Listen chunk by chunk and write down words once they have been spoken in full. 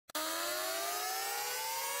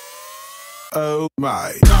Oh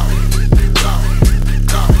my.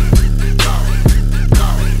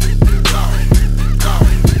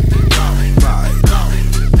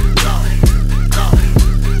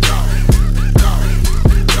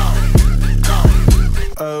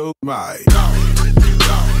 Oh my.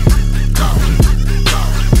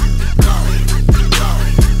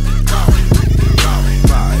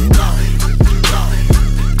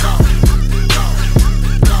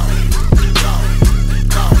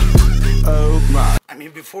 I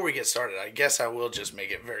mean, before we get started, I guess I will just make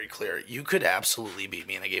it very clear. You could absolutely beat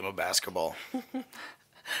me in a game of basketball.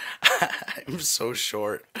 I'm so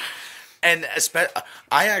short. And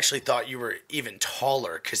I actually thought you were even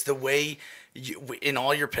taller because the way in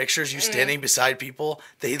all your pictures, you standing beside people,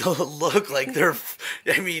 they look like they're,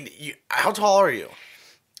 I mean, how tall are you?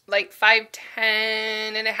 Like 5'10"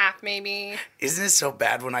 and a half, maybe. Isn't it so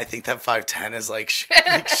bad when I think that 5'10" is like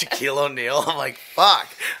Shaquille O'Neal? I'm like, fuck,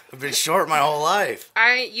 I've been short my whole life.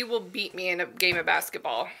 You will beat me in a game of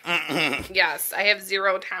basketball. Yes, I have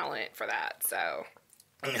zero talent for that, so,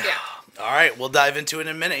 yeah. All right, we'll dive into it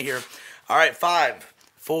in a minute here. All right, 5,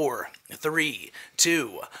 4, 3,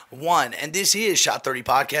 2, 1. And this is Shot 30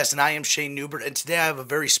 Podcast, and I am Shane Newbert, and today I have a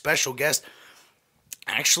very special guest,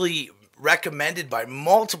 actually recommended by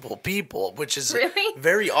multiple people, which is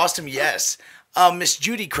very awesome. Yes. Miss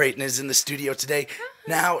Judi Creighton is in the studio today.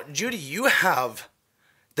 Now, Judi,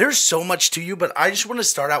 there's so much to you, but I just want to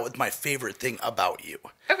start out with my favorite thing about you.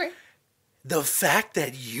 Okay. The fact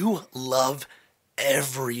that you love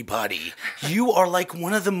everybody. You are like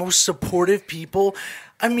one of the most supportive people.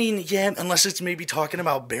 I mean, yeah, unless it's maybe talking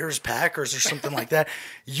about Bears Packers or something like that.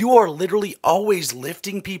 You are literally always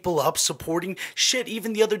lifting people up, supporting shit.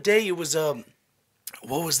 Even the other day, it was what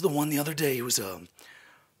was the one the other day? It was I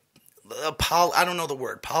don't know the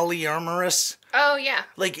word, polyamorous. Oh yeah.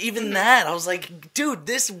 Like even that, I was like, dude,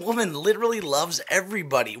 this woman literally loves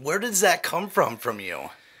everybody. Where does that come from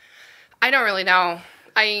you? I don't really know.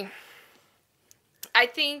 I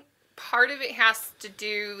think part of it has to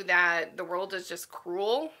do that the world is just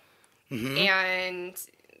cruel. Mm-hmm. And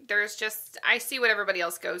I see what everybody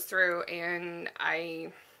else goes through, and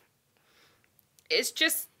it's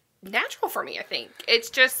just natural for me, I think. It's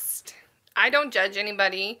just, I don't judge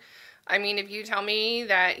anybody. I mean, if you tell me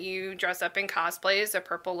that you dress up in cosplay as a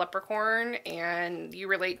purple leprechaun and you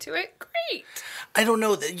relate to it, great. I don't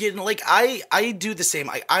know that, you know, like I do the same.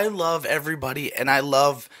 I love everybody and I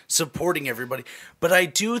love supporting everybody, but I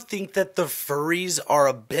do think that the furries are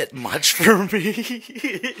a bit much for me.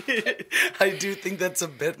 I do think that's a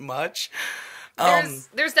bit much.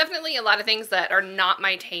 There's definitely a lot of things that are not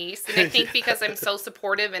my taste, and I think because I'm so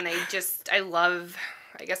supportive and I love,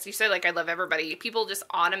 I guess you say, like, I love everybody, people just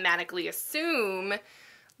automatically assume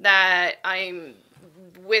that I'm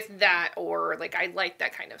with that, or like I like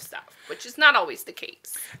that kind of stuff, which is not always the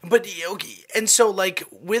case. But okay, and so like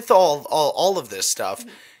with all of this stuff,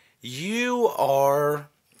 you are,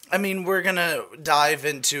 I mean, we're gonna dive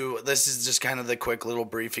into, this is just kind of the quick little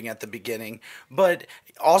briefing at the beginning, but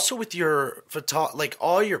also with your like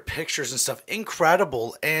all your pictures and stuff,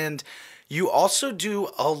 incredible. And you also do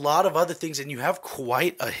a lot of other things, and you have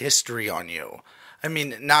quite a history on you. I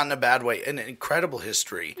mean, not in a bad way, an incredible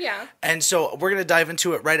history. Yeah. And so we're going to dive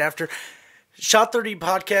into it right after. Shot 30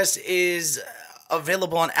 Podcast is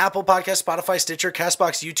available on Apple Podcasts, Spotify, Stitcher,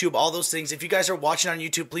 CastBox, YouTube, all those things. If you guys are watching on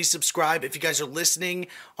YouTube, please subscribe. If you guys are listening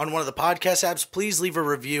on one of the podcast apps, please leave a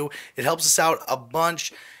review. It helps us out a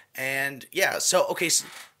bunch. And yeah, so, okay, so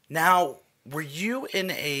now, were you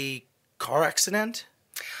in a car accident?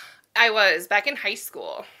 I was back in high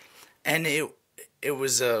school. And it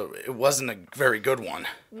wasn't a very good one.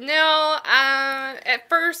 No, at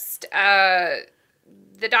first,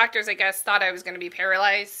 the doctors, I guess, thought I was going to be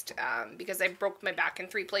paralyzed, because I broke my back in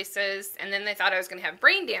 3 places, and then they thought I was going to have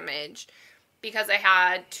brain damage because I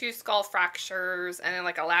had 2 skull fractures and then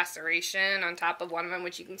like a laceration on top of one of them,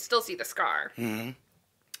 which you can still see the scar. Mm-hmm.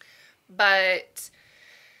 But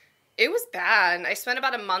it was bad. I spent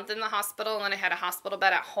about a month in the hospital, and then I had a hospital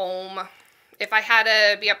bed at home. If I had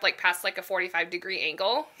to be up like past like a 45-degree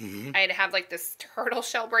angle, mm-hmm. I had to have like this turtle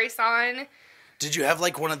shell brace on. Did you have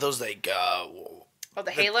like one of those like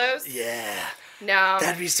the halos? Yeah. No.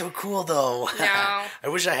 That'd be so cool though. No. I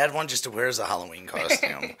wish I had one just to wear as a Halloween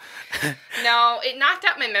costume. No, it knocked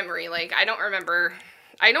out my memory. Like I don't remember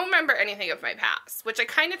anything of my past, which I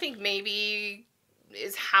kind of think maybe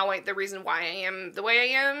is the reason why I am the way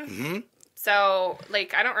I am. Mm-hmm. So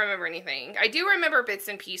like I don't remember anything. I do remember bits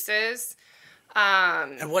and pieces.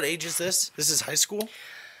 And what age is this? This is high school?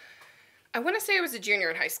 I want to say I was a junior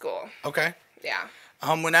in high school. Okay. Yeah.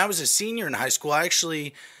 When I was a senior in high school, I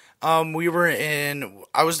actually We were in.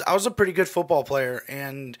 I was a pretty good football player,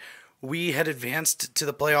 and we had advanced to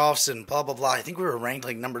the playoffs and blah blah blah. I think we were ranked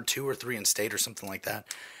like number 2 or 3 in state or something like that.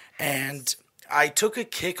 And I took a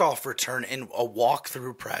kickoff return in a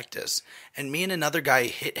walk-through practice, and me and another guy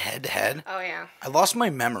hit head to head. Oh yeah. I lost my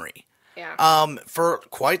memory. Yeah. For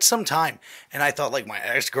quite some time, and I thought like my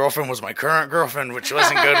ex-girlfriend was my current girlfriend, which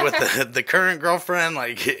wasn't good with the current girlfriend.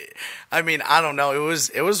 Like, I mean, I don't know.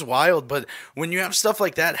 It was wild, but when you have stuff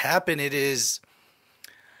like that happen, it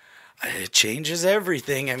changes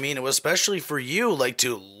everything. I mean, it was especially for you, like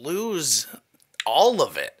to lose all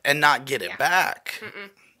of it and not get it back. Mm-mm.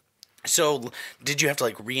 So, did you have to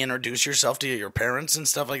like reintroduce yourself to your parents and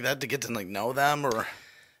stuff like that to get to like know them, or?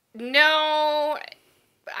 No.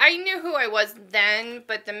 I knew who I was then,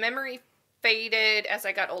 but the memory faded as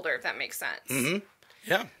I got older, if that makes sense. Mm-hmm.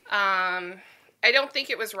 Yeah. I don't think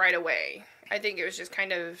it was right away. I think it was just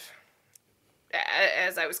kind of,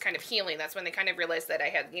 as I was kind of healing, that's when they kind of realized that I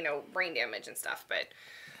had, brain damage and stuff, but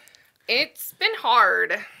it's been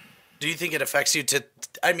hard. Do you think it affects you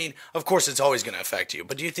I mean, of course it's always going to affect you,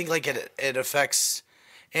 but do you think like it affects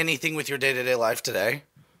anything with your day-to-day life today?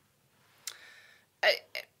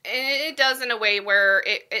 It does in a way where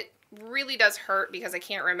it really does hurt because I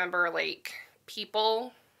can't remember, like,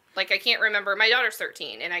 people. Like, I can't remember. My daughter's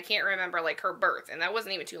 13, and I can't remember, like, her birth, and that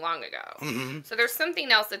wasn't even too long ago. Mm-hmm. So there's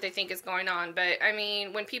something else that they think is going on. But, I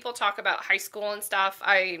mean, when people talk about high school and stuff,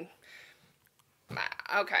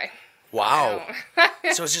 okay. Wow.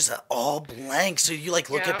 So it's just all blank. So you, like,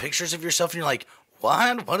 look at pictures of yourself, and you're like,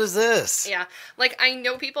 what? What is this? Yeah. Like, I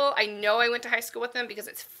know I went to high school with them because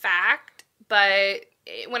it's fact, but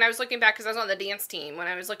when I was looking back, because I was on the dance team, when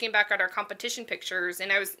I was looking back at our competition pictures,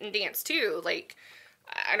 and I was in dance too, like,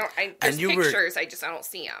 there's pictures, I don't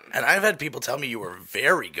see them. And I've had people tell me you were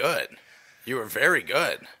very good. You were very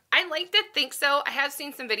good. I like to think so. I have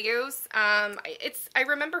seen some videos. I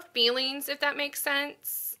remember feelings, if that makes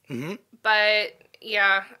sense. Mm-hmm. But,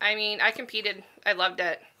 yeah, I mean, I competed. I loved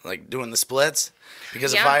it. Like doing the splits?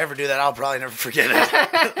 Because if I ever do that, I'll probably never forget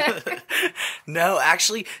it. No,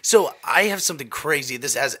 actually, so I have something crazy.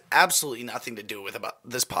 This has absolutely nothing to do with about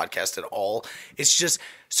this podcast at all. It's just,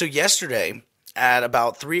 so yesterday at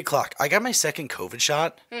about 3 o'clock, I got my second COVID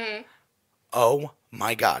shot. Mm-hmm. Oh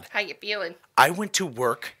my God. How you feeling? I went to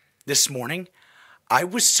work this morning. I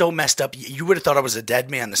was so messed up. You would have thought I was a dead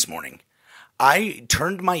man this morning. I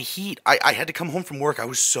turned my heat. I had to come home from work. I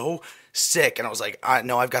was so sick. And I was like,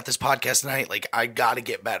 no, I've got this podcast tonight. Like, I got to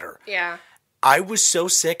get better. Yeah. I was so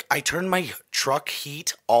sick. I turned my truck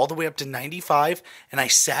heat all the way up to 95. And I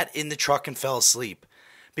sat in the truck and fell asleep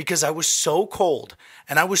because I was so cold.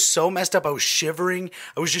 And I was so messed up. I was shivering.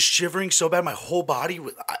 I was just shivering so bad. My whole body,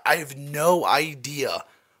 I have no idea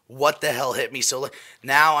what the hell hit me. So like,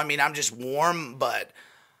 now, I mean, I'm just warm, but...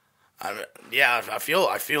 I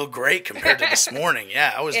feel great compared to this morning.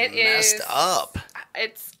 Yeah, I was messed up.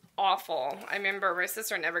 It's awful. I remember my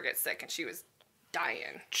sister never gets sick, and she was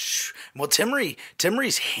dying. Well,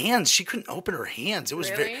 Timmery's hands, she couldn't open her hands. It was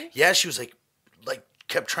really? She was like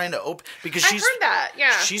kept trying to open because I heard that.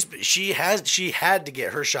 Yeah, she had to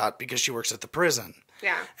get her shot because she works at the prison.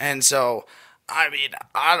 Yeah, and so. I mean,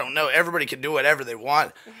 I don't know. Everybody can do whatever they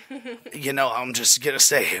want. I'm just going to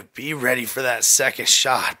say, be ready for that second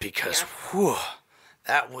shot because,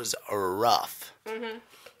 that was rough. Mm-hmm.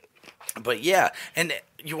 But yeah, and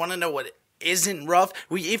you want to know what isn't rough?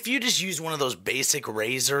 If you just use one of those basic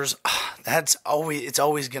razors, it's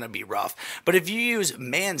always going to be rough. But if you use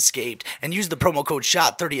Manscaped and use the promo code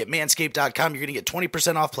SHOT30 at manscaped.com, you're going to get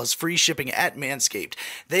 20% off plus free shipping at Manscaped.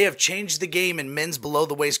 They have changed the game in men's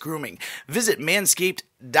below-the-waist grooming. Visit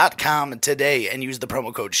manscaped.com today and use the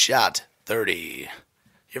promo code SHOT30. You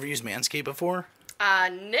ever used Manscaped before?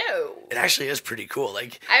 No. It actually is pretty cool.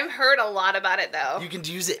 Like, I've heard a lot about it though. You can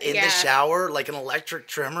use it in the shower like an electric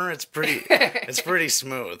trimmer. It's pretty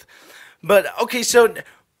smooth. But okay, so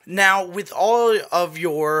now with all of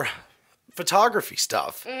your photography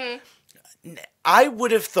stuff, I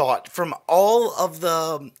would have thought from all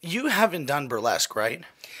of you haven't done burlesque, right?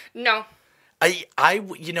 No.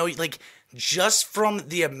 Just from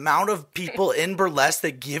the amount of people in burlesque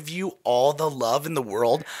that give you all the love in the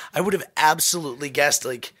world, I would have absolutely guessed,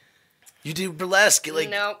 like, you do burlesque. Like,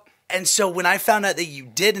 nope. And so when I found out that you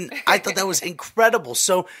didn't, I thought that was incredible.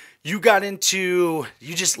 So you got into,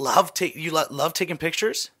 you just love taking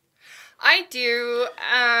pictures? I do.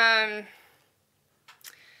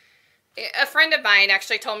 A friend of mine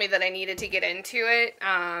actually told me that I needed to get into it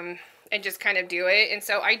and just kind of do it. And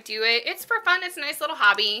so I do it. It's for fun. It's a nice little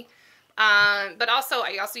hobby. But also,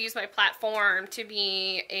 I also use my platform to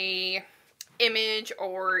be image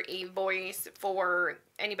or a voice for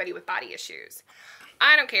anybody with body issues.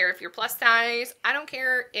 I don't care if you're plus size. I don't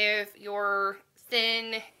care if you're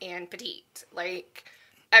thin and petite. Like,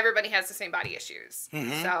 everybody has the same body issues.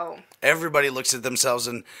 Mm-hmm. So everybody looks at themselves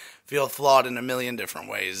and feel flawed in a million different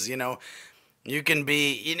ways. You know, you can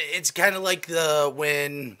be. You know, it's kind of like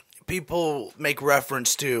when people make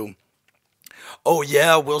reference to, oh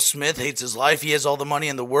yeah, Will Smith hates his life. He has all the money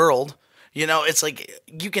in the world. You know, it's like,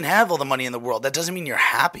 you can have all the money in the world. That doesn't mean you're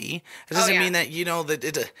happy. It doesn't mean that, you know,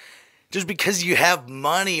 that just because you have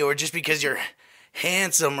money or just because you're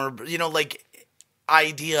handsome or, you know, like,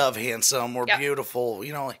 idea of handsome or beautiful,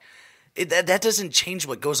 you know, like, that doesn't change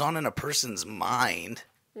what goes on in a person's mind.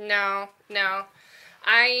 No.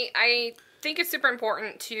 I think it's super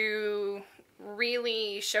important to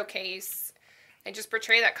really showcase and just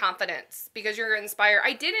portray that confidence, because you're inspired.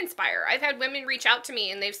 I did inspire. I've had women reach out to me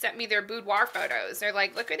and they've sent me their boudoir photos. They're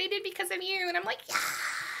like, look what I did because of you. And I'm like, yes.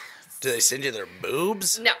 Do they send you their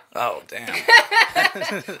boobs? No. Oh, damn.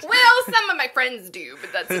 Well, some of my friends do,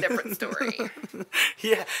 but that's a different story.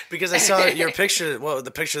 Yeah, because I saw your picture,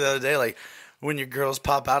 the picture the other day, like, when your girls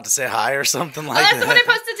pop out to say hi or something like that. That's the one I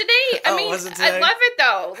posted today. I mean, was it today? I love it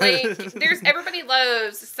though. Like, everybody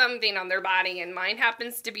loves something on their body, and mine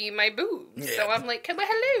happens to be my boobs. Yeah. So I'm like,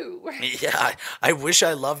 hello. Yeah, I wish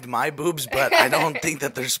I loved my boobs, but I don't think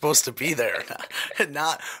that they're supposed to be there.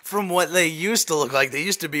 Not from what they used to look like. They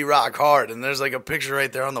used to be rock hard, and there's like a picture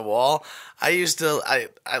right there on the wall. I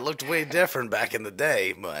looked way different back in the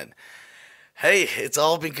day, but hey, it's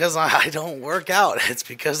all because I don't work out. It's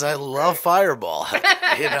because I love Fireball,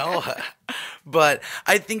 you know? But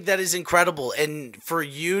I think that is incredible. And for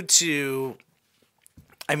you to,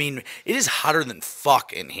 I mean, it is hotter than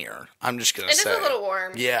fuck in here. I'm just going to say. It is a little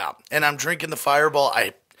warm. Yeah. And I'm drinking the Fireball.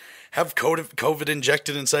 I have COVID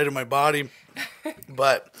injected inside of my body.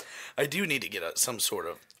 But I do need to get some sort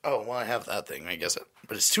of, I have that thing, I guess.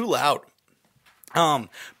 But it's too loud.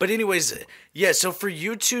 But anyways, yeah, so for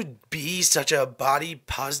you to be such a body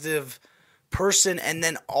positive person and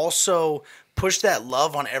then also push that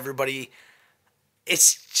love on everybody,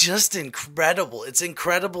 it's just incredible. It's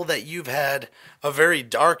incredible that you've had a very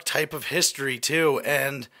dark type of history too.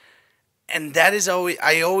 And that is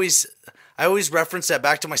I always reference that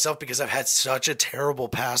back to myself because I've had such a terrible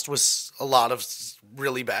past with a lot of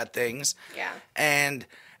really bad things. Yeah. And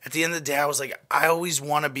at the end of the day, I was like, I always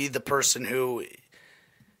want to be the person who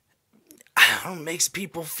makes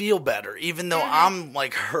people feel better, even though I'm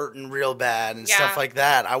like hurting real bad and stuff like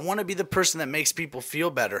that. I want to be the person that makes people feel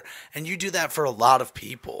better. And you do that for a lot of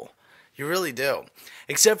people. You really do.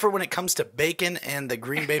 Except for when it comes to bacon and the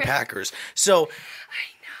Green Bay Packers. So I know.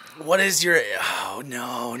 What is your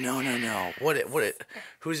no.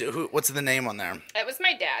 What's the name on there? It was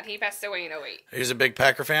my dad. He passed away in 2008. He was a big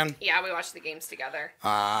Packer fan? Yeah, we watched the games together.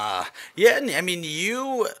 Yeah, and I mean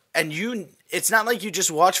you it's not like you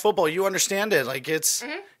just watch football, you understand it. Like it's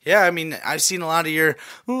yeah, I mean, I've seen a lot of your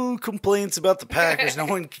complaints about the Packers.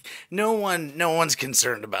 No one's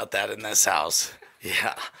concerned about that in this house.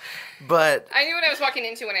 Yeah. But I knew what I was walking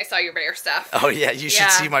into when I saw your bear stuff. Oh yeah, you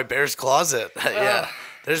should see my bear's closet. Yeah.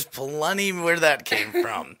 There's plenty where that came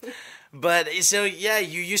from. But so yeah,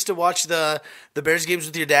 you used to watch the Bears games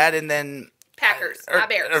with your dad, and then Packers, not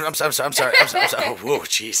Bears. I'm sorry. Whoa,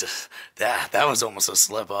 Jesus, that was almost a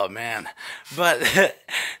slip up, man. But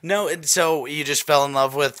no, so you just fell in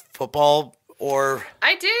love with football, or?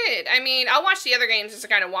 I did. I mean, I'll watch the other games just to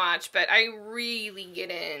kind of watch, but I really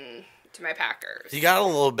get in to my Packers. You got a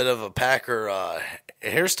little bit of a Packer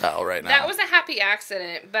hairstyle right now. That was a happy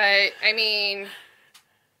accident, but I mean.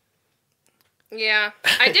 Yeah,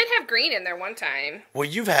 I did have green in there one time. Well,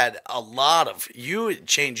 you've had you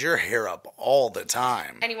change your hair up all the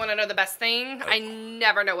time. And you want to know the best thing? I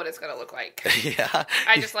never know what it's going to look like. Yeah.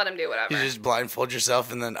 I just let him do whatever. You just blindfold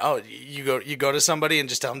yourself and then, you go to somebody and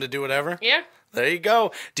just tell them to do whatever? Yeah. There you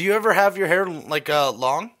go. Do you ever have your hair like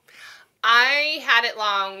long? I had it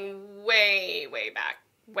long way, way back.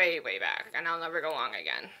 Way, way back. And I'll never go long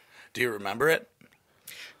again. Do you remember it?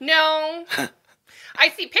 No. I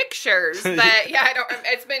see pictures, but yeah, I don't.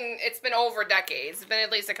 It's been over decades. It's been at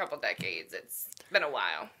least a couple decades. It's been a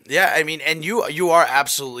while. Yeah, I mean, and you are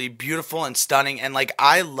absolutely beautiful and stunning, and like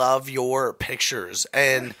I love your pictures.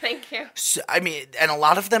 And thank you. I mean, and a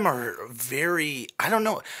lot of them are very. I don't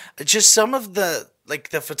know, just some of the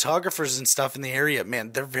photographers and stuff in the area,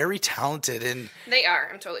 man, they're very talented and they are.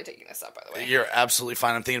 I'm totally taking this up, by the way. You're absolutely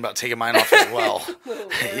fine. I'm thinking about taking mine off as well.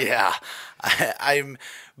 Yeah,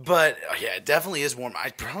 but yeah, it definitely is warm. I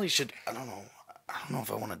probably should. I don't know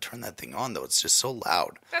if I want to turn that thing on though. It's just so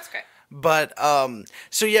loud. That's okay. But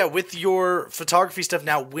so yeah, with your photography stuff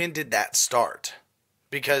now, when did that start?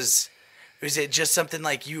 Because is it just something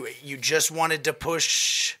like you just wanted to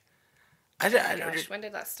push? Gosh, when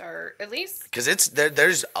did that start? At least because it's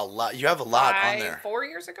there's a lot. You have a lot on there. 4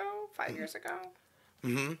 years ago, 5 years ago.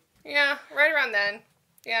 Mm-hmm. Yeah, right around then.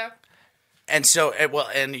 Yeah. And so,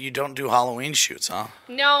 and you don't do Halloween shoots, huh?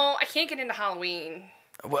 No, I can't get into Halloween.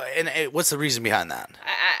 Well, and what's the reason behind that?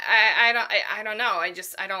 I don't know.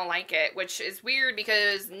 I don't like it, which is weird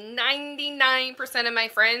because 99% of my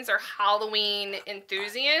friends are Halloween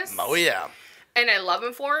enthusiasts. Oh yeah. And I love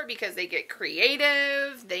them for it because they get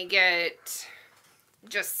creative. They get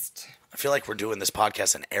just. I feel like we're doing this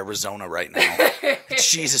podcast in Arizona right now.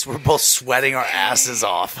 Jesus, we're both sweating our asses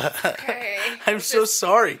off. Okay. I'm so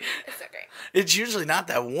sorry. It's okay. It's usually not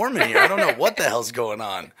that warm in here. I don't know what the hell's going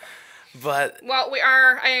on. But well,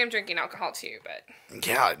 I am drinking alcohol too, but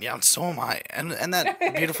yeah, so am I. And that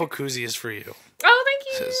beautiful koozie is for you. Oh, thank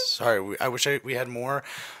you. Sorry, I wish we had more,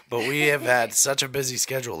 but we have had such a busy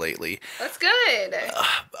schedule lately. That's good.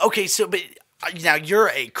 Okay, so but now you're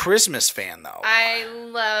a Christmas fan though. I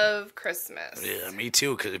love Christmas. Yeah, me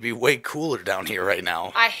too. Because it'd be way cooler down here right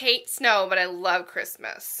now. I hate snow, but I love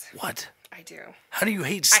Christmas. What? I do. How do you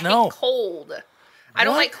hate snow? I hate cold. I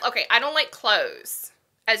don't like clothes.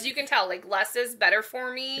 As you can tell, like, less is better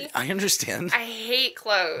for me. I understand. I hate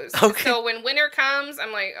clothes. Okay. So when winter comes,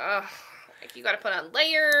 I'm like, ugh, like, you got to put on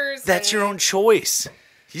layers. That's your own choice.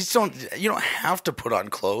 You don't have to put on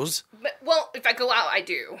clothes. But, well, if I go out, I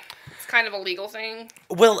do. It's kind of a legal thing.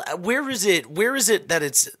 Well, where is it that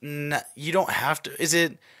it's not, you don't have to?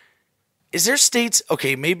 Is there states?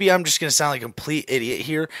 Okay, maybe I'm just gonna sound like a complete idiot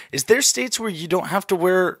here. Is there states where you don't have to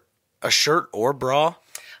wear a shirt or bra?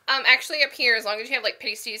 Actually, up here, as long as you have like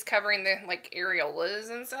pasties covering the like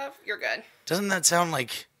areolas and stuff, you're good. Doesn't that sound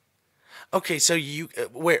like? Okay, so you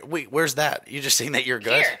where's that? You're just saying that you're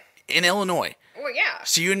good Here. In Illinois. Well, yeah.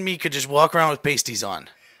 So you and me could just walk around with pasties on.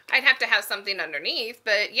 I'd have to have something underneath,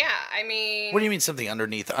 but yeah, I mean. What do you mean something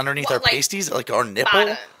underneath? Underneath well, our like pasties, like our nipple?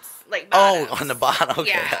 Bottoms. Like bottoms. Oh, on the bottom. Okay.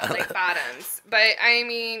 Yeah, like bottoms. But I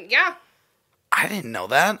mean, yeah. I didn't know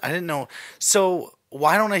that. I didn't know. So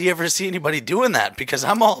why don't I ever see anybody doing that? Because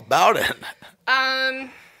I'm all about it.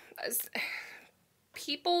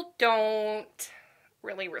 People don't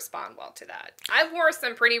really respond well to that. I wore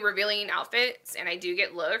some pretty revealing outfits, and I do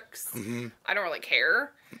get looks. Mm-hmm. I don't really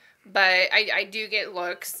care, but I do get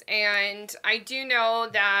looks, and I do know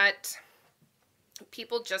that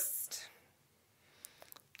people just.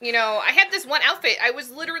 You know, I had this one outfit. I was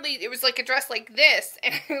literally, it was like a dress like this,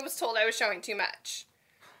 and I was told I was showing too much.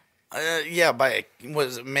 Yeah,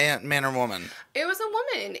 was it man or woman? It was a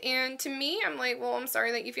woman, and to me, I'm like, well, I'm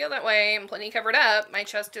sorry that you feel that way. I'm plenty covered up. My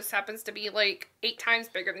chest just happens to be like 8 times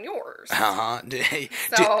bigger than yours.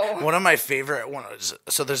 So one of my favorite ones.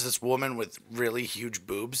 So there's this woman with really huge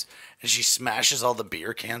boobs, and she smashes all the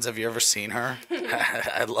beer cans. Have you ever seen her?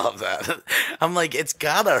 I love that. I'm like, it's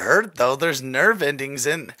gotta hurt though. There's nerve endings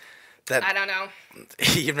in that. I don't know.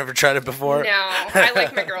 You've never tried it before? No, I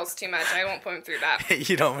like my girls too much. I won't put them through that.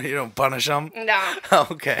 You don't punish them? No.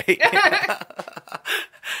 Okay.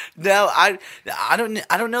 No, I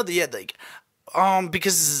don't know that yet. Like,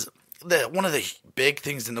 because one of the big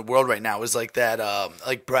things in the world right now is like that,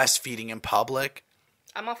 like breastfeeding in public.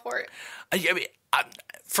 I'm all for it. I mean,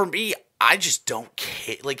 for me, I just don't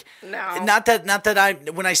care. Like, no. Not that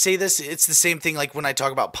when I say this, it's the same thing. Like when I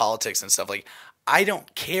talk about politics and stuff. Like, I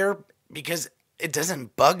don't care because it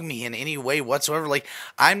doesn't bug me in any way whatsoever. Like,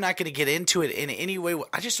 I'm not going to get into it in any way.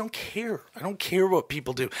 I just don't care. I don't care what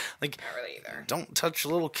people do. Like, not really either. Don't touch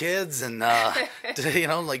little kids and,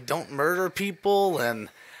 like, don't murder people. And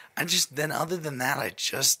then other than that,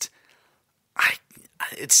 it's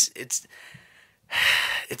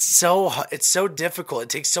so difficult. It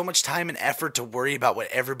takes so much time and effort to worry about what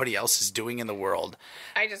everybody else is doing in the world.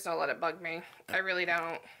 I just don't let it bug me. I really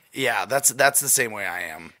don't. Yeah, that's the same way I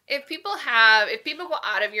am. If people go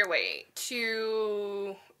out of your way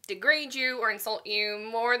to degrade you or insult you,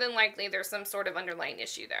 more than likely there's some sort of underlying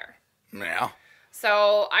issue there. Yeah.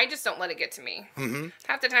 So I just don't let it get to me. Mm-hmm.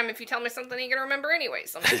 Half the time, if you tell me something, you're gonna remember anyway.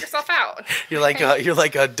 So knock yourself out. You're like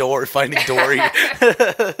a door finding Dory.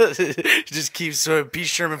 Just keeps P.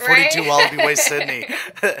 Sherman 42 right? Wallaby Way, Sydney.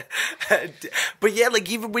 But yeah,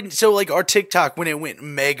 like even when our TikTok when it went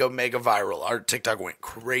mega viral, our TikTok went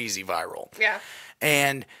crazy viral. Yeah.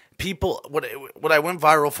 And people, what I went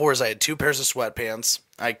viral for is I had 2 pairs of sweatpants.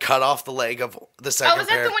 I cut off the leg of the second pair. Oh, was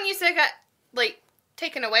that the one you said got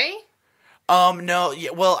taken away? No, yeah,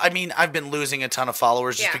 well, I mean, I've been losing a ton of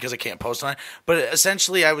followers just Yeah. because I can't post on it. But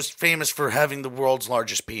essentially, I was famous for having the world's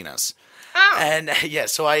largest penis. Oh. And yeah,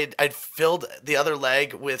 so I'd filled the other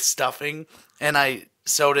leg with stuffing, and I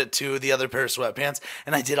sewed it to the other pair of sweatpants,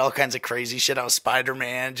 and I did all kinds of crazy shit. I was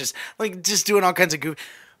Spider-Man, just doing all kinds of goof.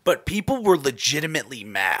 But people were legitimately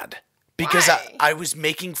mad because Why? I was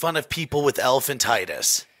making fun of people with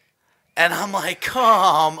elephantitis. And I'm like,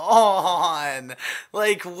 come on.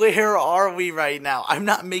 Like, where are we right now? I'm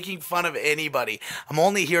not making fun of anybody. I'm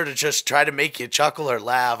only here to just try to make you chuckle or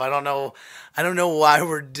laugh. I don't know why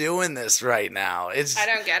we're doing this right now. I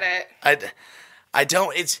don't get it. I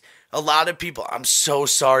don't. It's a lot of people. I'm so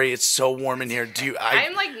sorry. It's so warm in here.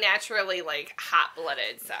 I'm like naturally like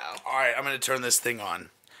hot-blooded, so. All right, I'm going to turn this thing on.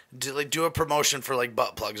 Do a promotion for like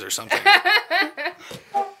butt plugs or something.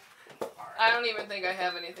 I don't even think I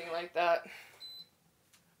have anything like that.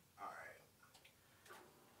 All right.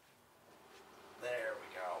 There we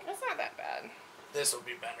go. That's not that bad. This will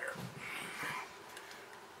be better.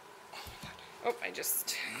 Oh, I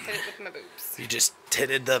just hit it with my boobs. You just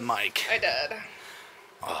titted the mic. I did.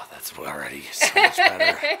 Oh, that's already so much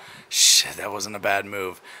better. Shit, that wasn't a bad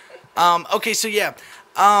move. Okay, so yeah.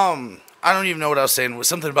 I don't even know what I was saying. Was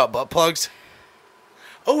something about butt plugs?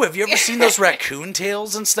 Oh, have you ever seen those raccoon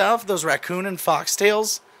tails and stuff? Those raccoon and fox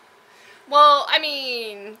tails? Well, I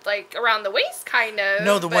mean, like around the waist, kind of.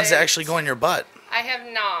 No, the ones that actually go in your butt. I have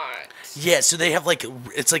not. Yeah, so they have like,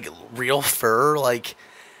 it's like real fur, like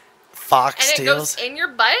fox And it tails. goes in your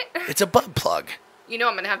butt? It's a butt plug. You know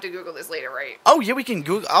I'm going to have to Google this later, right? Oh, yeah, we can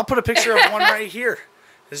Google. I'll put a picture of one right here.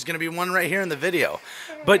 There's going to be one right here in the video.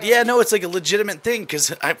 But yeah, no, it's like a legitimate thing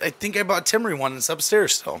because I think I bought Timmery one and it's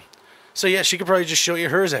upstairs still. So yeah, she could probably just show you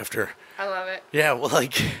hers after. I love it. Yeah, we'll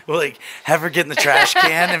have her get in the trash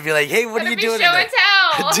can and be like, "Hey, what are you doing in Show there?" and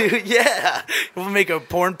tell. Dude, yeah, we'll make a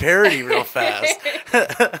porn parody real fast.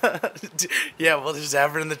 Yeah, we'll just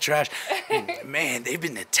have her in the trash. Man, they've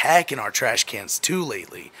been attacking our trash cans too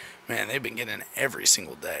lately. Man, they've been getting every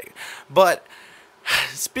single day. But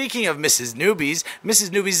speaking of Mrs. Newbies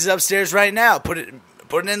is upstairs right now. Putting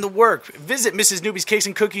in the work. Visit Mrs. Newbies Cakes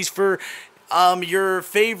and Cookies for your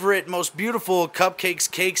favorite, most beautiful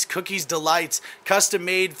cupcakes, cakes, cookies, delights, custom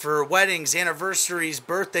made for weddings, anniversaries,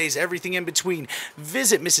 birthdays, everything in between.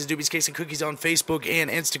 Visit Mrs. Newbies Cakes and Cookies on Facebook and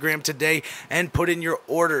Instagram today and put in your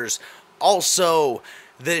orders. Also,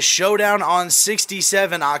 the showdown on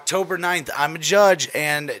 67, October 9th. I'm a judge,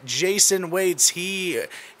 and Jason waits. He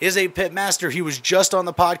is a pit master. He was just on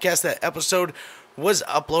the podcast. That episode was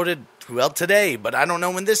uploaded, well, today, but I don't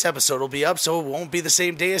know when this episode will be up, so it won't be the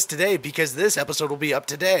same day as today, because this episode will be up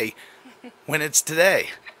today, when it's today.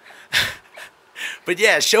 But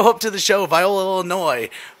yeah, show up to the show, Viola, Illinois,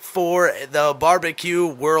 for the barbecue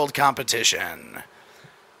world competition.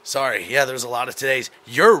 Sorry, yeah, there's a lot of todays.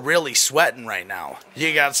 You're really sweating right now.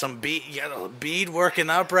 You got a bead working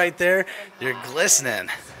up right there. You're glistening.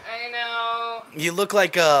 I know. You look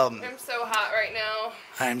like I'm so hot right now.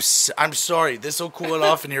 I'm sorry. This will cool it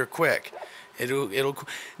off in here quick. It'll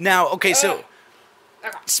now. Okay, so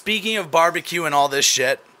Okay. speaking of barbecue and all this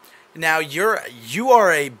shit, now you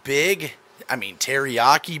are a big. I mean,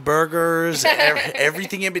 teriyaki burgers,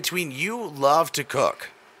 everything in between. You love to cook.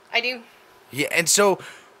 I do. Yeah, and so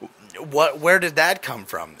where did that come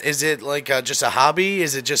from? Is it like just a hobby?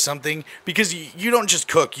 Is it just something? Because you don't just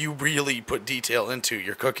cook, you really put detail into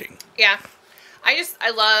your cooking. Yeah. I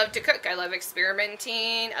love to cook. I love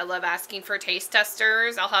experimenting. I love asking for taste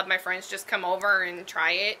testers. I'll have my friends just come over and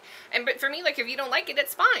try it. But for me, like, if you don't like it,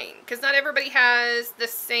 it's fine. Because not everybody has the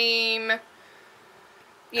same,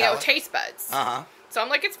 taste buds. Uh-huh. So I'm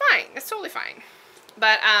like, it's fine. It's totally fine.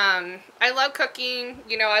 But I love cooking.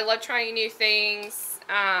 I love trying new things.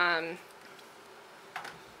 I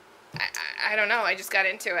don't know. I just got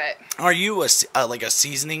into it. Are you like a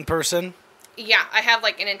seasoning person? Yeah, I have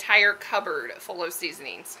like an entire cupboard full of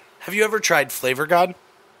seasonings. Have you ever tried Flavor God?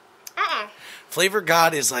 Uh-uh. Flavor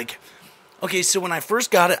God is like, okay, so when I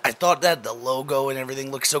first got it, I thought that the logo and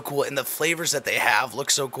everything looked so cool, and the flavors that they have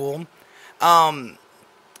look so cool.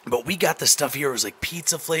 But we got the stuff here. It was like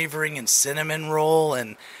pizza flavoring and cinnamon roll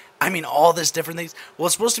and, I mean, all this different things. Well,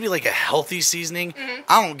 it's supposed to be like a healthy seasoning. Mm-hmm.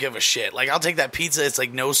 I don't give a shit. Like, I'll take that pizza. It's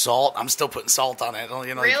like no salt. I'm still putting salt on it.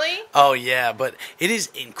 Really? Like, oh, yeah. But it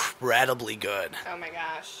is incredibly good. Oh, my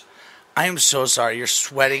gosh. I am so sorry. You're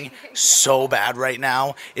sweating so bad right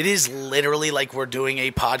now. It is literally like we're doing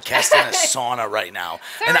a podcast in a sauna right now.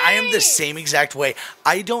 And I am the same exact way.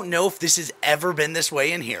 I don't know if this has ever been this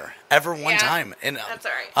way in here. Ever one time. And that's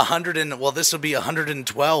all right. This will be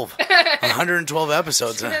 112. 112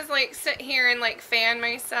 episodes. I just like sit here and like fan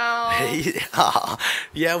myself.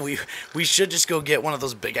 Yeah, we should just go get one of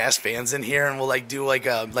those big ass fans in here and we'll like do like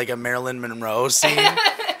a Marilyn Monroe scene.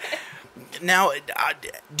 Now,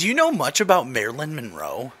 do you know much about Marilyn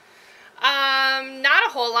Monroe? Not a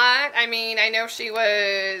whole lot. I mean, I know she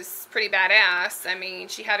was pretty badass. I mean,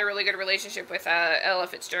 she had a really good relationship with Ella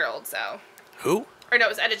Fitzgerald, so. Who? Or no, it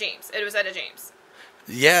was Etta James. It was Etta James.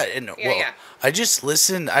 Yeah, I just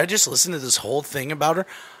listened to this whole thing about her.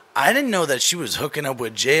 I didn't know that she was hooking up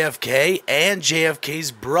with JFK and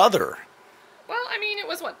JFK's brother. Well, I mean, it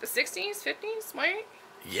was what, the 60s, 50s, right?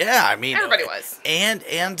 Yeah, I mean, everybody was. And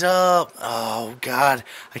oh god,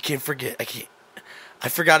 I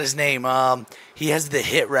forgot his name. He has the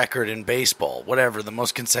hit record in baseball, whatever, the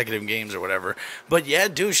most consecutive games or whatever. But yeah,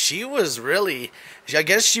 dude, she was really, I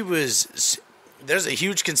guess she was, there's a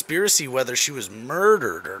huge conspiracy whether she was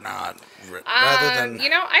murdered or not. Rather than,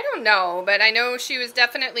 I don't know, but I know she was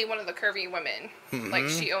definitely one of the curvy women. Mm-hmm. Like,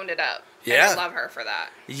 she owned it up. Yeah. And I love her for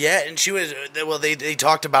that. Yeah, and she was, well, they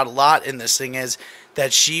talked about a lot in this thing is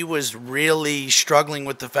that she was really struggling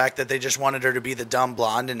with the fact that they just wanted her to be the dumb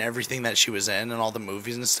blonde in everything that she was in and all the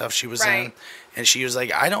movies and stuff she was in. And she was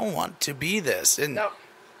like, I don't want to be this. And nope.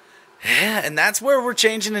 Yeah, and that's where we're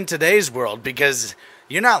changing in today's world because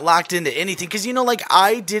you're not locked into anything. Because,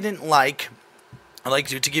 I didn't like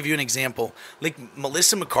to give you an example, like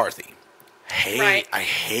Melissa McCarthy. I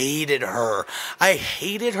hated her.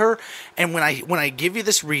 And when I give you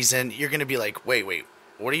this reason, you're going to be like, wait,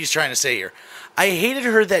 what are you trying to say here? I hated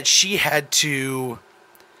her that she had to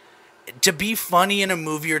be funny in a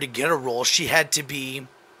movie or to get a role, she had to be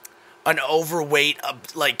an overweight,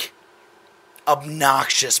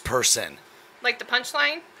 obnoxious person. Like the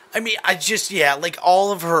Punchline? I mean, like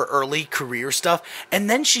all of her early career stuff. And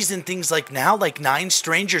then she's in things like now, like Nine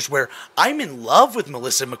Strangers, where I'm in love with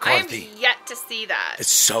Melissa McCarthy. I have yet to see that. It's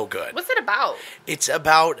so good. What's it about? It's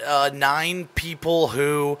about 9 people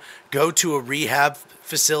who go to a rehab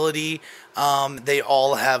facility. They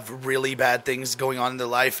all have really bad things going on in their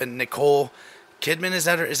life. And Nicole Kidman, is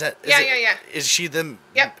that her? Yeah. Is she the...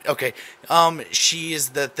 Yep. Okay. She is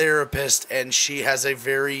the therapist, and she has a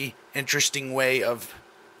very interesting way of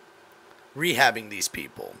rehabbing these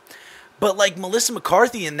people. But like Melissa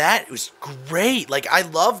McCarthy in that, it was great. Like, I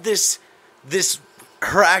love this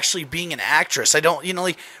her actually being an actress. I don't,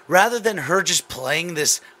 rather than her just playing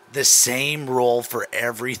the same role for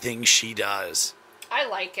everything she does. I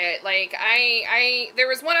like it. Like, there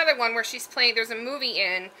was one other one where she's playing, there's a movie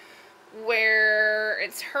in where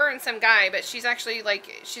it's her and some guy, but she's actually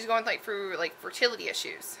she's going through fertility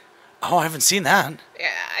issues. Oh, I haven't seen that. Yeah,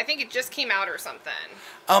 I think it just came out or something.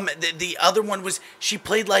 The other one was she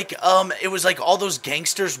played it was like all those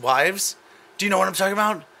gangsters' wives. Do you know what I'm talking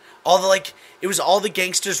about? It was all the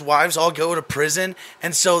gangsters' wives all go to prison,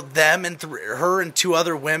 and so them and her and 2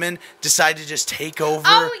 other women decide to just take over.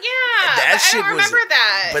 Oh yeah, I don't remember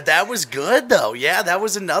that. But that was good though. Yeah, that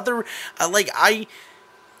was another. I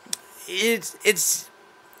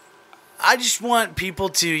just want people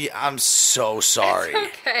to. I'm so sorry.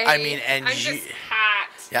 It's okay. I mean, and I'm just hot.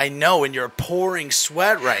 I know, and you're pouring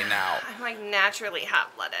sweat right now. I'm naturally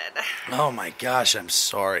hot-blooded. Oh my gosh, I'm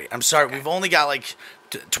sorry. Okay. We've only got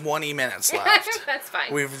 20 minutes left. That's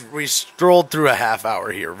fine. We strolled through a half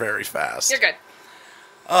hour here very fast. You're good.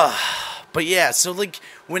 But yeah, so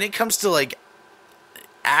when it comes to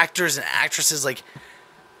actors and actresses,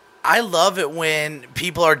 I love it when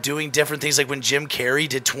people are doing different things, like when Jim Carrey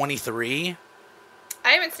did 23. I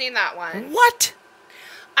haven't seen that one. What?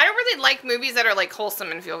 I don't really like movies that are wholesome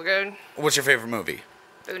and feel good. What's your favorite movie?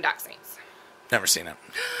 Boondock Saints. Never seen it.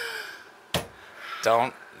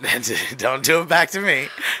 Don't do it back to me.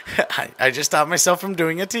 I just stopped myself from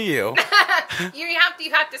doing it to you. You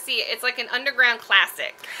have to see it. It's like an underground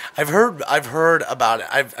classic. I've heard about it.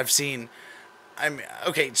 I've seen.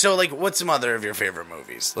 Okay, so what's some other of your favorite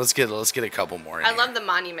movies? Let's get a couple more. I love The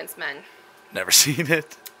Monuments Men. Never seen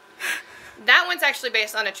it. That one's actually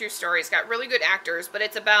based on a true story. It's got really good actors, but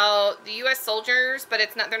it's about the U.S. soldiers, but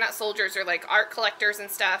they're not soldiers. They're art collectors and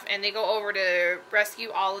stuff, and they go over to rescue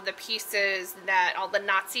all of the pieces that all the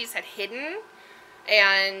Nazis had hidden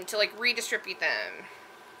and to redistribute them.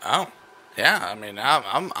 Oh. Yeah, I mean,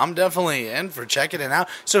 I'm definitely in for checking it out.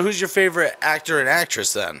 So who's your favorite actor and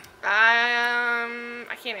actress then?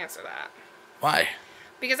 I can't answer that. Why?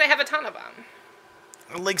 Because I have a ton of them.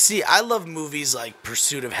 Like, see, I love movies like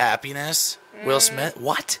Pursuit of Happiness. Will Smith.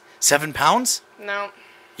 What? 7 pounds? No.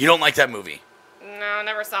 You don't like that movie? No,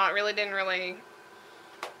 never saw it. Really didn't really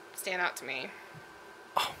stand out to me.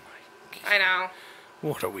 Oh my God. I know.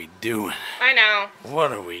 What are we doing? I know.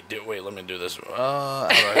 What are we doing? Wait, let me do this. How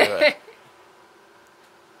do I do it?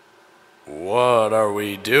 What are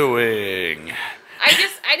we doing?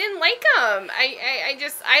 I didn't like them.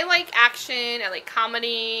 I like action. I like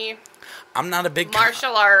comedy. I'm not a big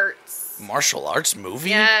martial arts. Martial arts movie?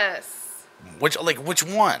 Yes. Which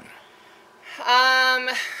one?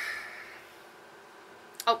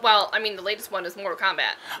 Oh, well, I mean, the latest one is Mortal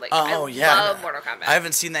Kombat. Like, oh, I yeah. love Mortal Kombat. I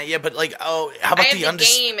haven't seen that yet, but like, how about I have the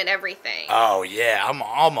game and everything. Oh yeah, I'm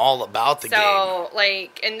all about the game. So,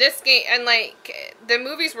 like, in this game, and like, the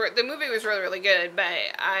movie was really, really good, but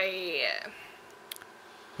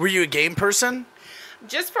Were you a game person?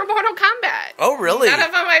 just for Mortal Kombat. Oh, really? None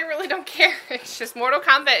of them I really don't care. It's just Mortal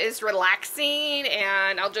Kombat is relaxing,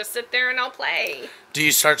 and I'll just sit there and I'll play. Do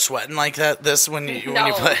you start sweating like that when you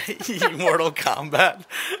play Mortal Kombat?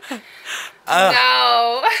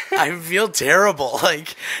 No. I feel terrible.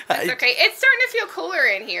 Like, it's okay. It's starting to feel cooler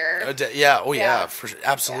in here. Yeah. Oh, yeah.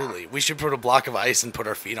 Absolutely. Yeah. We should put a block of ice and put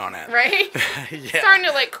our feet on it. Right? Yeah. Starting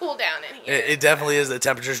to like cool down in here. It definitely is. The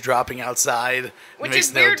temperature's dropping outside, which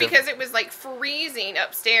is weird because it was like freezing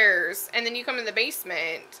upstairs, and then you come in the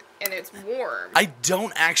basement and it's warm. I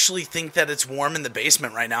don't actually think that it's warm in the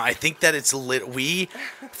basement right now. I think that it's lit. We,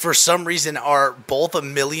 for some reason, are both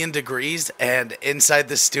 1,000,000 degrees, and inside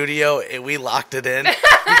the studio, we locked it in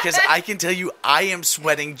because I can tell you, I am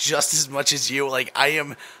sweating just as much as you. Like, I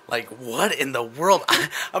am like, what in the world?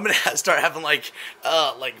 I'm gonna start having I'm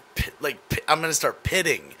gonna start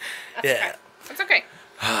pitting. That's okay.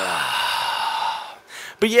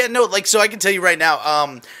 But yeah, no, like, so I can tell you right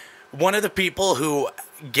now, one of the people who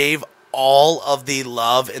gave all of the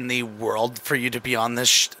love in the world for you to be on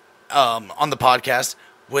this, on the podcast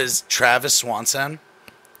was Travis Swanson,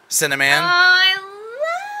 Cinnamon. I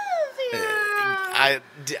love him.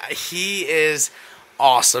 He is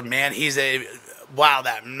awesome, man. Wow,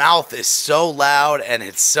 that mouth is so loud and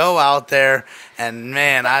it's so out there, and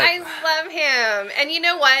man, I love him. And you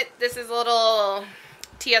know what? This is a little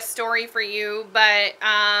TS story for you, but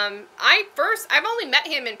I've only met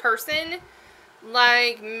him in person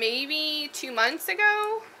like maybe 2 months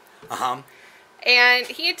ago. And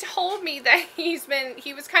he had told me that he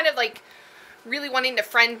was kind of like really wanting to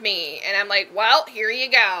friend me, and I'm like, well, here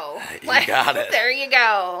you go. You got it. There you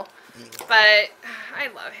go. But I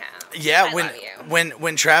love him. Yeah,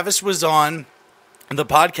 when Travis was on the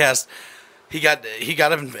podcast, he got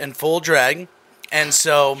in full drag, and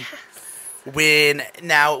so when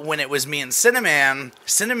it was me and Cinnamon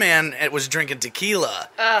it was drinking tequila,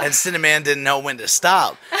 and Cinnamon didn't know when to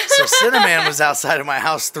stop, so Cinnamon was outside of my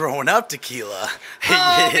house throwing up tequila.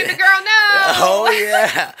 Oh, baby girl, no! Oh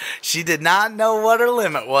yeah, she did not know what her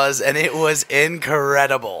limit was, and it was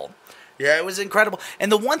incredible. Yeah, it was incredible.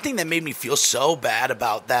 And the one thing that made me feel so bad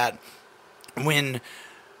about that, when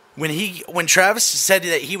Travis said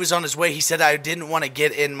that he was on his way, he said, I didn't want to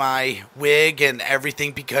get in my wig and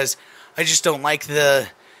everything because I just don't like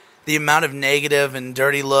the amount of negative and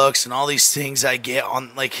dirty looks and all these things I get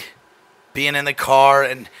on, like, being in the car.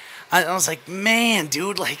 And I was like, man,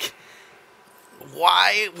 dude, like,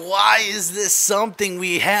 why is this something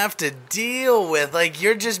we have to deal with? Like,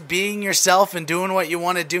 you're just being yourself and doing what you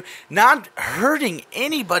want to do, not hurting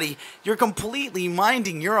anybody. You're completely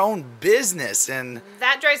minding your own business, and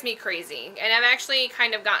that drives me crazy. And I've actually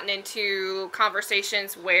kind of gotten into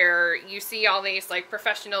conversations where you see all these like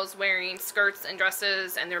professionals wearing skirts and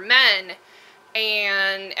dresses, and they're men,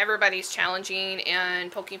 and everybody's challenging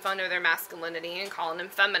and poking fun of their masculinity and calling them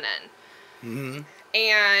feminine. Mm-hmm.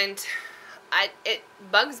 And it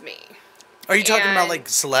bugs me. Are you talking about like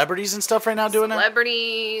celebrities and stuff right now doing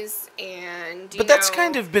celebrities that? And but that's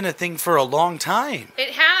kind of been a thing for a long time. It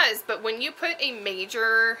has, but when you put a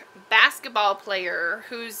major basketball player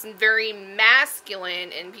who's very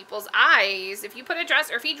masculine in people's eyes, if you put a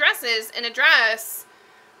dress, or if he dresses in a dress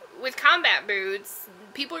with combat boots,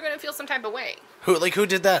 people are going to feel some type of way. Who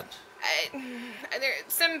did that? There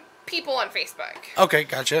some people on Facebook. Okay,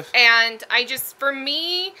 gotcha. And for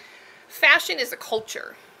me, fashion is a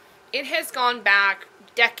culture. It has gone back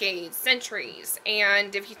decades, centuries,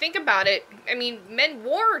 and if you think about it, I mean, men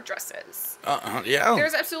wore dresses. Yeah.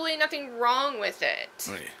 There's absolutely nothing wrong with it.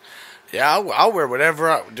 Yeah, I'll wear whatever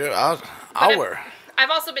I do. I'll wear. I've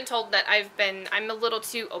also been told that I'm a little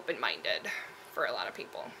too open-minded for a lot of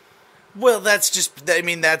people. Well, that's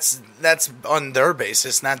on their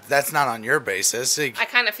basis. That's not on your basis. I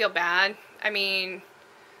kind of feel bad. I mean,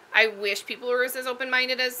 I wish people were as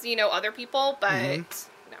open-minded as, other people, but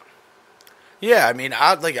no. Yeah, I mean,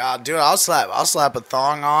 dude, I'll slap a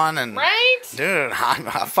thong on and, right? Dude,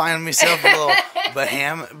 I'll find myself a little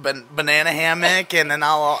banana hammock, and then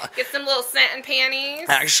I'll get some little satin panties.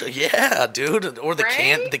 Actually, yeah, dude, or the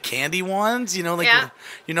right? the candy ones,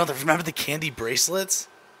 remember the candy bracelets?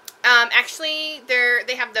 Actually,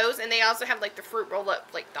 they have those, and they also have like the fruit roll up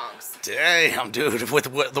like thongs. Damn, dude!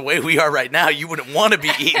 With the way we are right now, you wouldn't want to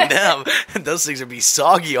be eating them. Those things would be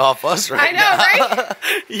soggy off us right now. I know, right?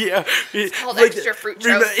 Yeah, it's called extra fruit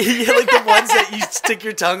toast. Yeah, like the ones that you stick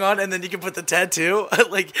your tongue on, and then you can put the tattoo.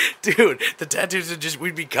 Like, dude, the tattoos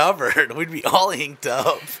we'd be covered. We'd be all inked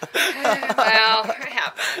up. Well, it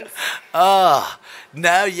happens.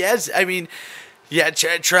 No, yes, I mean. Yeah,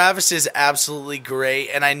 Travis is absolutely great,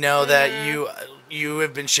 and I know that you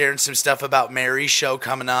have been sharing some stuff about Mary's show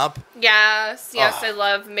coming up. Yes, I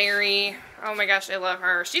love Mary. Oh my gosh, I love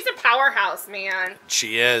her. She's a powerhouse, man.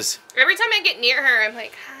 She is. Every time I get near her, I'm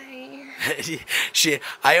like, hi.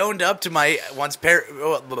 I owned up to my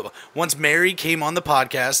once Mary came on the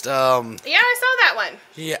podcast. Yeah, I saw that one.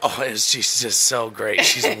 Yeah, she's just so great.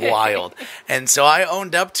 She's wild, and so I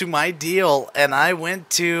owned up to my deal, and I went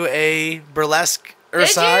to a burlesque.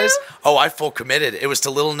 Did you? Oh, I full committed. It was to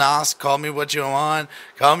Lil Nas. Call me what you want.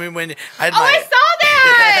 Call me when you. I saw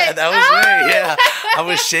that. Yeah, that was me. Yeah, I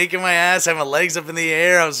was shaking my ass, had my legs up in the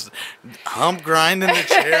air. I was hump grinding the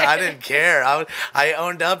chair. I didn't care. I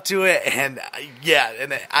owned up to it, and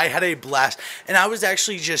I had a blast. And I was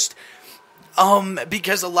actually just.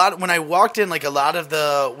 Because when I walked in, like a lot of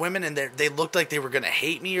the women in there, they looked like they were gonna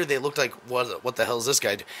hate me, or they looked like what the hell is this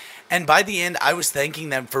guy do? And by the end, I was thanking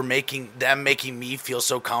them for making me feel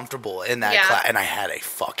so comfortable in that class, and I had a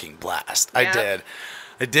fucking blast. Yeah.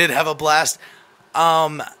 I did have a blast.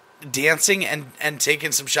 Dancing and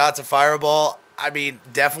taking some shots of Fireball. I mean,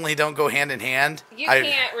 definitely don't go hand in hand. You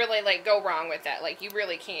can't really go wrong with that. Like, you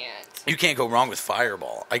really can't. You can't go wrong with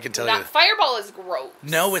Fireball. I can tell you. Fireball is gross.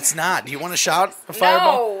 No, it's not. Do you want a shot of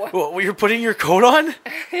Fireball? No. Well, you're putting your coat on?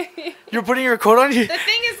 You're putting your coat on? The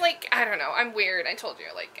thing is, I don't know. I'm weird. I told you.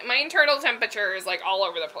 My internal temperature is, all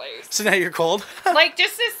over the place. So now you're cold?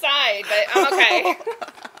 Just this side, but I'm okay.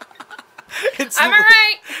 I'm all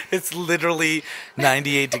right. It's literally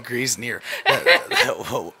 98 degrees near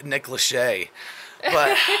Nick Lachey.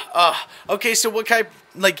 But, okay, so what kind,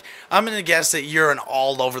 I'm going to guess that you're an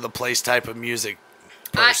all over the place type of music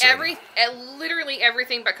person. Literally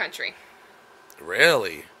everything but country.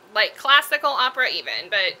 Really? Classical opera even,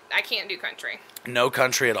 but I can't do country. No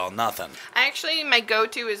country at all, nothing. Actually, my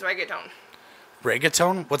go-to is reggaeton.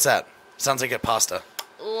 Reggaeton? What's that? Sounds like a pasta.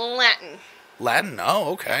 Latin?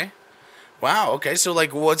 Oh, okay. Wow, okay, so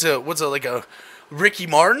what's a Ricky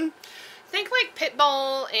Martin? Think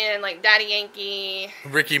Pitbull and Daddy Yankee.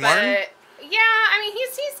 Ricky Martin? Yeah, I mean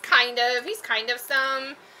he's kind of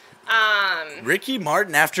some Ricky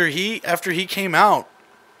Martin after he came out,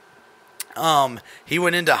 he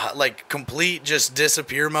went into complete just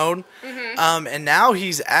disappear mode. Mm-hmm. And now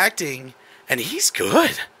he's acting and he's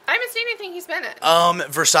good. I haven't seen anything he's been in.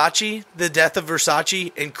 Versace, The Death of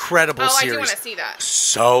Versace, incredible series. I do want to see that.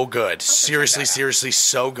 So good. Seriously,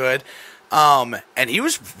 so good. And he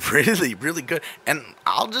was really, really good. And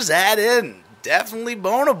I'll just add in, definitely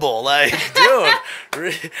bonable.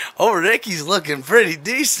 Dude, Ricky's looking pretty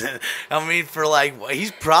decent. I mean, for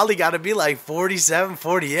he's probably got to be 47,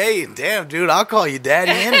 48. And damn, dude, I'll call you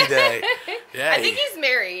daddy any day. Yeah, I think he's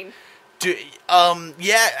married. Dude,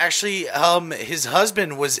 yeah, actually, his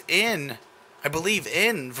husband was I believe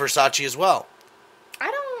in Versace as well.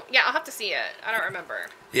 I'll have to see it. I don't remember.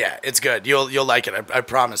 Yeah, it's good. You'll like it. I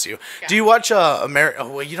promise you. Yeah. Do you watch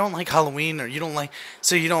well, you don't like Halloween, or you don't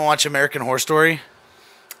watch American Horror Story?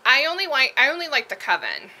 I only like The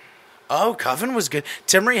Coven. Oh, Coven was good.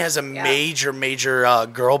 Timmery has a major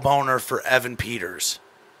girl boner for Evan Peters.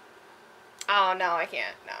 Oh no, I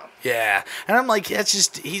can't. No. Yeah, and I'm like, that's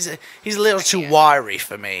just he's a little too wiry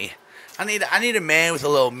for me. I need a man with a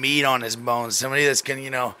little meat on his bones, somebody that's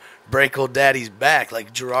gonna break old daddy's back,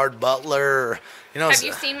 like Gerard Butler. Have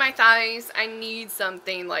you seen my thighs? I need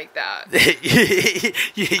something like that.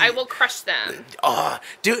 I will crush them. Oh,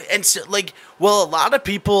 dude, and so a lot of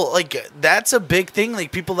people that's a big thing.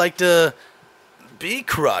 People like to be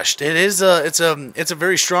crushed. It's a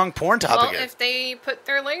very strong porn topic. Well, if they put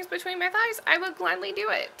their legs between my thighs, I would gladly do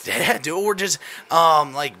it. Yeah, dude, or just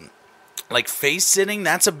face sitting.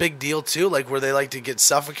 That's a big deal too. Where they like to get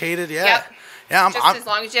suffocated. Yeah. Yep. Yeah, Just as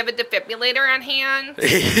long as you have a defibrillator on hand.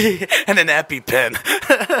 And an EpiPen.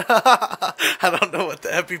 I don't know what the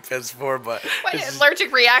EpiPen's for, but... What,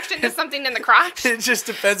 allergic reaction to something in the crotch? It just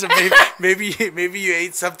depends on maybe you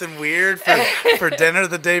ate something weird for dinner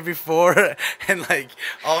the day before, and like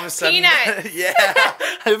all of a sudden... Peanuts! Yeah,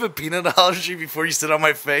 I have a peanut allergy before you sit on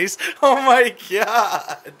my face. Oh my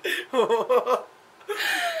God. Oh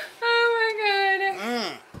my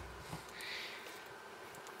God.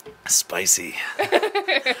 Spicy.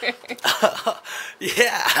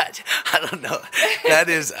 Yeah, I don't know. That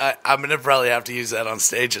is, I'm going to probably have to use that on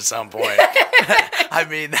stage at some point. I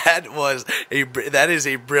mean, that is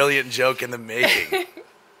a brilliant joke in the making.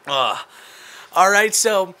 All right,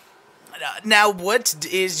 so now what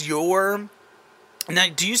is your... Now,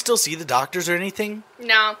 do you still see the doctors or anything?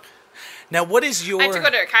 No. Now, what is your... I have to go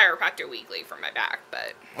to a chiropractor weekly for my back,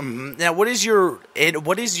 but... Now, what is your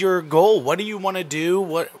goal? What do you want to do?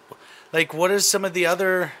 What are some of the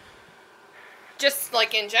other... Just,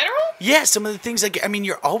 like, in general? Yeah, some of the things, like, I mean,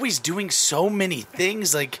 you're always doing so many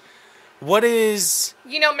things, like, what is...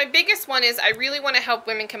 You know, my biggest one is I really want to help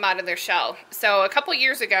women come out of their shell. So, a couple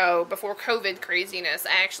years ago, before COVID craziness,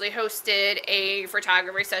 I actually hosted a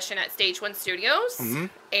photography session at Stage One Studios,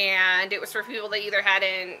 and it was for people that either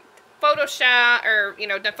hadn't Photoshop or, you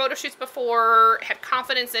know, done photo shoots before, had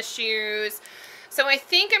confidence issues. So I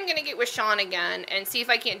think I'm going to get with Sean again and see if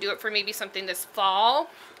I can't do it for maybe something this fall.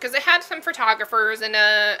 Because I had some photographers and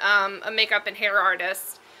a makeup and hair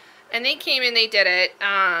artist. And they came and they did it.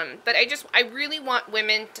 But I really want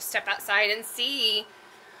women to step outside and see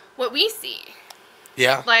what we see.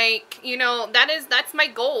 Yeah. Like, you know, that's my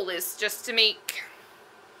goal, is just to make...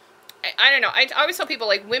 I don't know. I always tell people,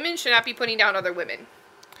 like, women should not be putting down other women.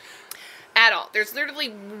 At all. There's literally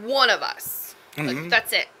one of us. Like,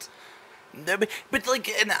 that's it. But like,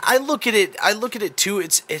 and I look at it too.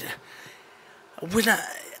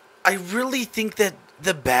 I really think that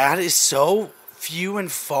the bad is so few and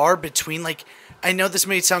far between. Like, I know this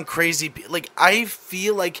may sound crazy. Like, I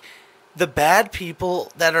feel like the bad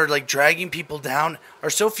people that are like dragging people down are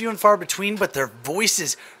so few and far between, but their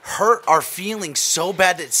voices hurt our feelings so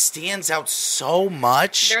bad that it stands out so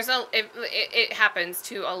much. It happens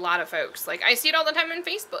to a lot of folks. Like, I see it all the time on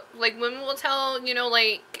Facebook. Like, women will tell, you know,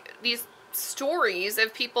 like, these stories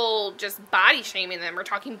of people just body shaming them or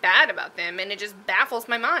talking bad about them, and it just baffles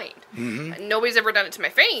my mind. Nobody's ever done it to my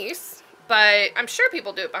face, but I'm sure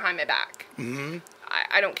people do it behind my back.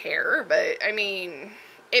 I don't care, but I mean,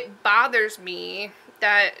 it bothers me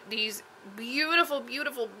that these beautiful,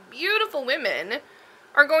 beautiful, beautiful women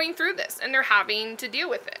are going through this and they're having to deal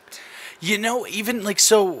with it. You know, even like,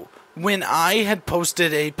 so when I had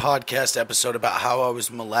posted a podcast episode about how I was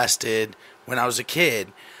molested when I was a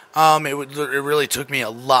kid, it really took me a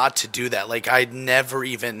lot to do that. Like,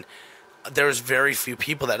 there was very few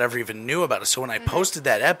people that ever even knew about it. So when I posted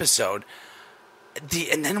that episode,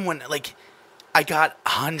 and then when, like, I got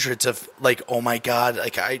hundreds of, like, oh my God,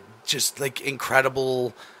 like, I just, like,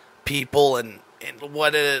 incredible people and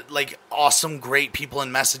what a, like, awesome, great people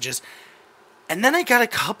and messages. And then I got a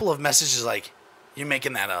couple of messages like, you're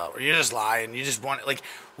making that up, or you're just lying, you just want it, like,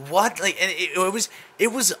 what? Like, and it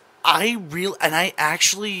was, I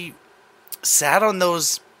actually sat on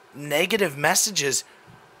those negative messages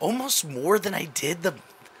almost more than I did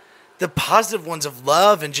the positive ones of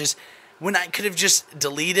love, and just when I could have just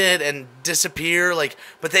deleted and disappear, like,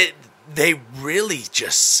 but they really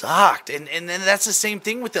just sucked. And then that's the same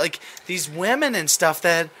thing with like these women and stuff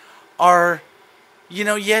that are, you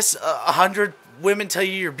know, yes, 100 women tell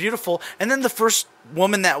you you're beautiful, and then the first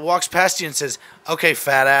woman that walks past you and says, okay,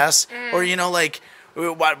 fat ass, or, you know, like,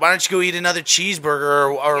 why don't you go eat another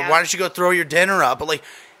cheeseburger, or why don't you go throw your dinner up? But, like,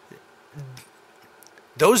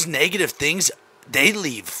 those negative things, they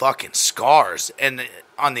leave fucking scars and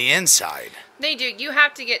on the inside. They do. You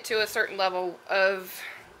have to get to a certain level of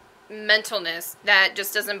mentalness that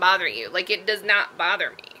just doesn't bother you. Like, it does not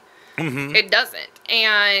bother me. It doesn't.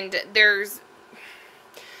 And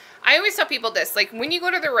I always tell people this, like, when you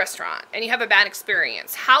go to the restaurant and you have a bad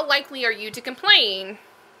experience, how likely are you to complain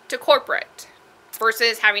to corporate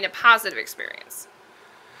versus having a positive experience?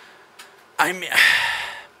 I mean,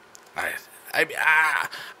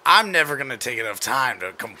 I'm never going to take enough time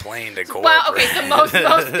to complain to corporate. Well, okay, so most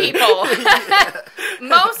people.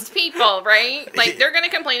 Most people, right? Like, they're going to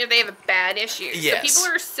complain if they have a bad issue. Yes. So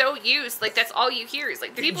people are so used, like, that's all you hear is,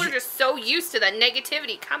 like, the people are just so used to that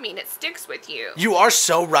negativity coming. It sticks with you. You are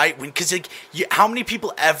so right. Because, like, how many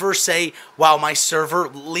people ever say, wow, my server,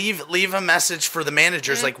 leave a message for the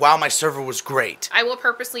managers, like, wow, my server was great. I will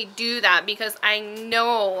purposely do that because I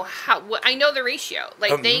know the ratio.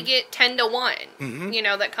 Like, they get 10 to 1, you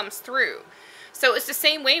know, that comes through. So it's the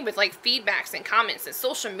same way with like feedbacks and comments, and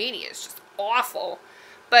social media is just awful.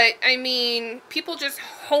 But I mean, people just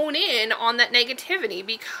hone in on that negativity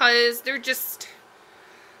because they're just,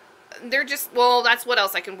 well, that's what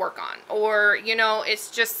else I can work on. Or, you know, it's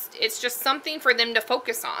just something for them to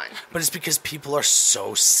focus on. But it's because people are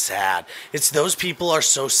so sad. It's those people are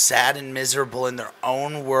so sad and miserable in their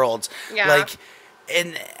own worlds. Yeah. Like,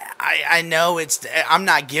 and I know I'm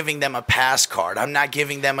not giving them a pass card. I'm not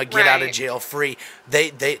giving them a get out of jail free.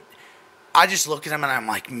 I just look at them and I'm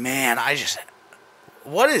like, man,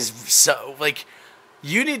 what is so, like,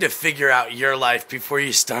 you need to figure out your life before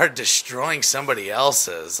you start destroying somebody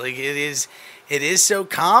else's. Like, it is so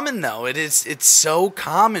common, though. It's so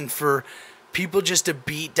common for people just to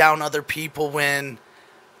beat down other people when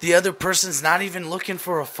the other person's not even looking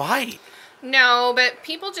for a fight. No, but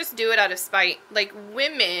people just do it out of spite. Like,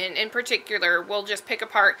 women in particular will just pick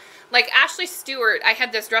apart. Like, Ashley Stewart, I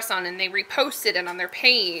had this dress on and they reposted it on their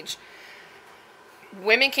page.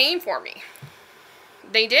 Women came for me.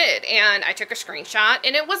 They did, and I took a screenshot,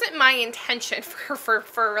 and it wasn't my intention for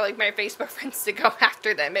like my Facebook friends to go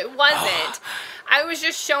after them. It wasn't. I was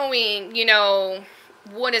just showing, you know,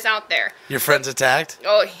 what is out there. Your friends attacked?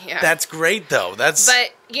 Oh, yeah. That's great, though.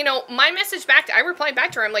 But, you know, my message back, I replied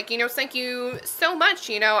back to her. I'm like, you know, thank you so much.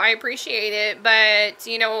 You know, I appreciate it. But,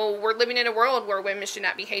 you know, we're living in a world where women should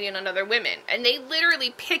not be hating on other women. And they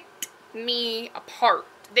literally picked me apart.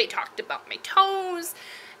 They talked about my toes.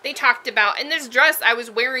 They talked about, and this dress I was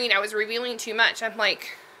wearing, I was revealing too much. I'm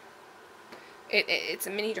like, it's a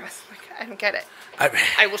mini dress. Like, I don't get it.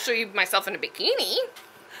 I will show you myself in a bikini.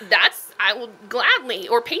 I will gladly,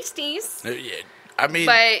 or pasties. I mean,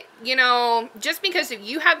 but, you know, just because if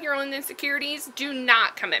you have your own insecurities, do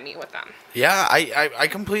not come at me with them. Yeah, I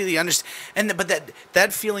completely understand. But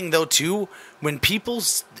that feeling, though, too, when people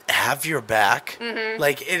have your back,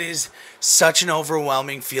 like, it is such an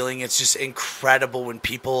overwhelming feeling. It's just incredible when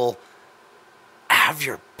people have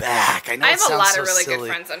your back. I know I have a lot of really good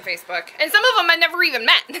friends on Facebook, and some of them I never even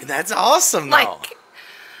met. That's awesome, though. Like,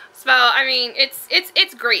 so, I mean,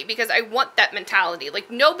 it's great because I want that mentality.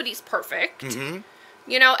 Like, nobody's perfect. Mm-hmm.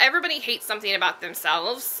 You know, everybody hates something about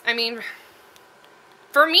themselves. I mean,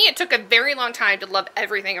 for me, it took a very long time to love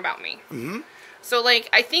everything about me. Mm-hmm. So, like,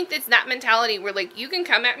 I think it's that mentality where, like, you can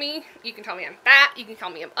come at me, you can tell me I'm fat, you can tell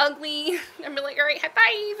me I'm ugly, and be like, all right, high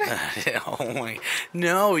five. Oh my,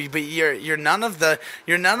 no, but you're none of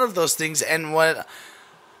those things, and what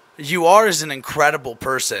you are is an incredible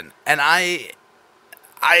person, and I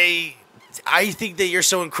think that you're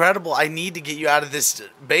so incredible. I need to get you out of this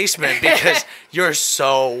basement because you're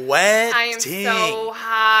so wet. I am so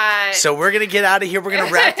hot. So we're going to get out of here. We're going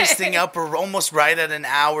to wrap this thing up. We're almost right at an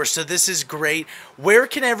hour. So this is great. Where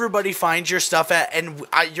can everybody find your stuff at? And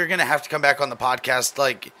you're going to have to come back on the podcast,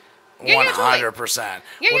 like, 100%.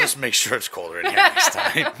 We'll just make sure it's colder in here next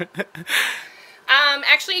time.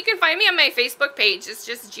 Actually, you can find me on my Facebook page. It's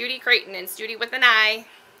just Judi Creighton, and it's Judi with an I.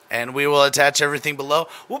 And we will attach everything below.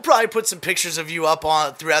 We'll probably put some pictures of you up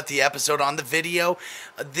on throughout the episode on the video.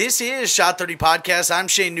 This is Shot 30 Podcast. I'm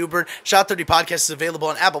Shane Newbern. Shot 30 Podcast is available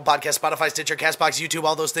on Apple Podcasts, Spotify, Stitcher, CastBox, YouTube,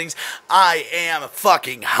 all those things. I am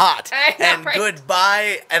fucking hot. And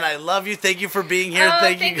goodbye. And I love you. Thank you for being here.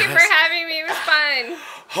 Thank you for having me. It was fun.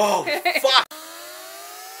 Oh, fuck.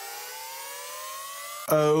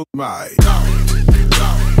 Oh, my.